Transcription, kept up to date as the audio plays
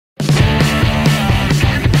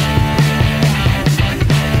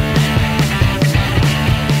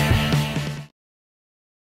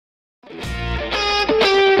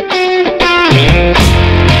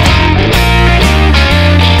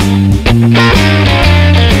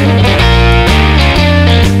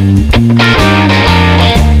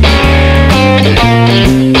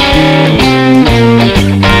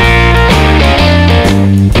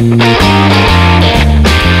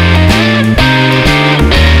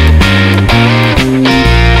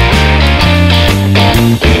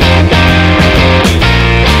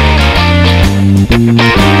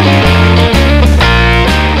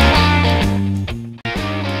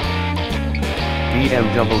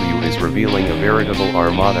veritable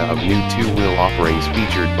armada of new two-wheel offerings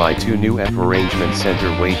featured by two new F-arrangement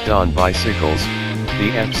center-weight Don bicycles,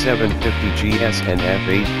 the F750 GS and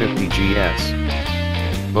F850 GS.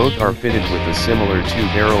 Both are fitted with a similar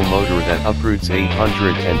two-barrel motor that uproots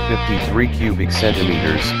 853 cubic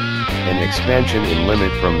centimeters, an expansion in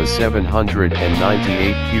limit from the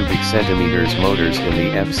 798 cubic centimeters motors in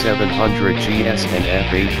the F700 GS and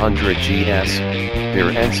F850 GS,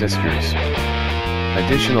 their ancestors.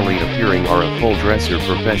 Additionally appearing are a full-dresser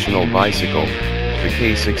professional bicycle, the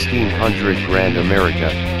K1600 Grand America,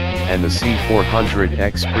 and the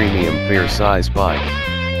C400X Premium fair-size bike.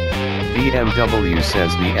 BMW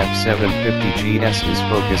says the F750 GS is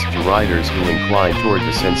focused to riders who incline toward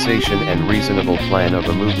the sensation and reasonable plan of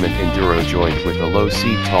a movement enduro joint with a low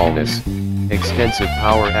seat tallness, extensive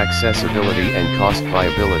power accessibility and cost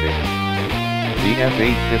viability. The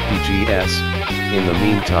F850 GS, in the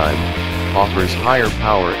meantime, offers higher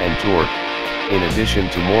power and torque, in addition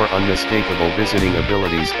to more unmistakable visiting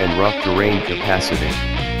abilities and rough terrain capacity.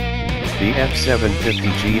 The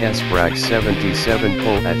F750 GS brags 77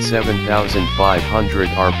 pull at 7,500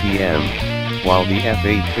 RPM, while the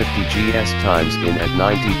F850 GS times in at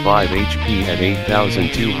 95 HP at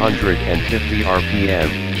 8,250 RPM.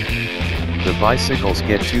 The bicycles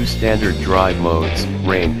get two standard drive modes,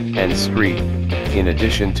 rain and street, in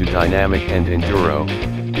addition to dynamic and enduro.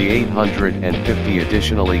 The 850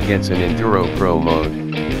 additionally gets an Enduro Pro mode,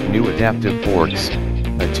 new adaptive forks,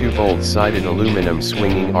 a 2-bolt sided aluminum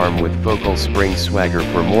swinging arm with focal spring swagger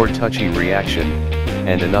for more touchy reaction,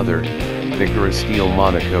 and another, vigorous steel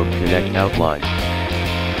monocoque connect outline.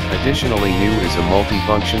 Additionally new is a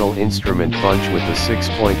multifunctional instrument bunch with a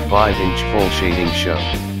 6.5-inch full shading show.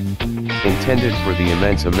 Intended for the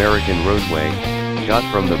immense American roadway, got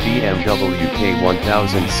from the BMW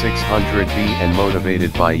K1600 and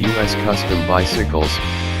motivated by US custom bicycles,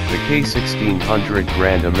 the K1600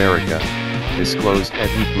 Grand America, disclosed at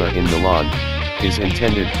EICMA in Milan, is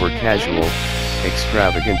intended for casual,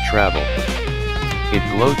 extravagant travel. It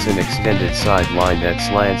gloats an extended side line that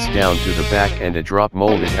slants down to the back and a drop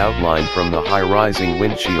molded outline from the high-rising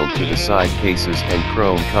windshield to the side cases and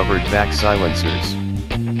chrome-covered back silencers.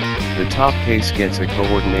 The top case gets a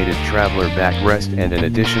coordinated traveler backrest and an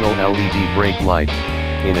additional LED brake light,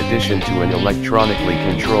 in addition to an electronically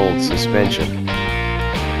controlled suspension.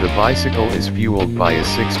 The bicycle is fueled by a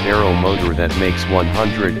 6-barrel motor that makes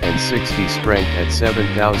 160 strength at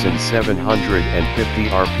 7,750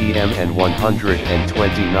 RPM and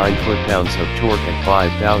 129 foot-pounds of torque at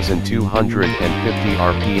 5,250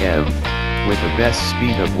 RPM, with a best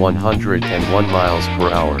speed of 101 miles per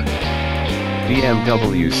hour.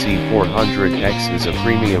 BMW C400X is a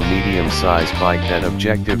premium medium-size bike that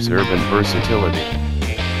objectives urban versatility.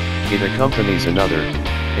 It accompanies another,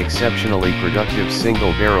 exceptionally productive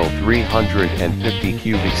single-barrel 350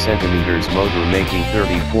 cubic centimeters motor making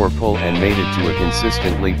 34 pull and mated to a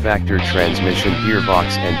consistently factored transmission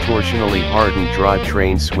gearbox and torsionally hardened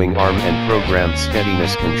drivetrain swing arm and programmed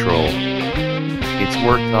steadiness control. It's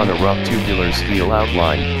worked on a rough tubular steel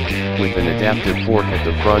outline, with an adaptive fork at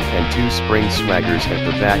the front and two spring swaggers at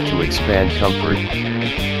the back to expand comfort.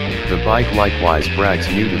 The bike likewise brags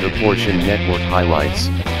new to the Porsche network highlights,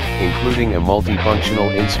 including a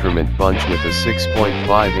multifunctional instrument bunch with a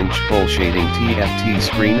 6.5-inch full shading TFT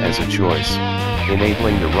screen as a choice,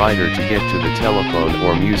 enabling the rider to get to the telephone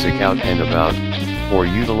or music out and about, or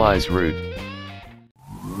utilize route.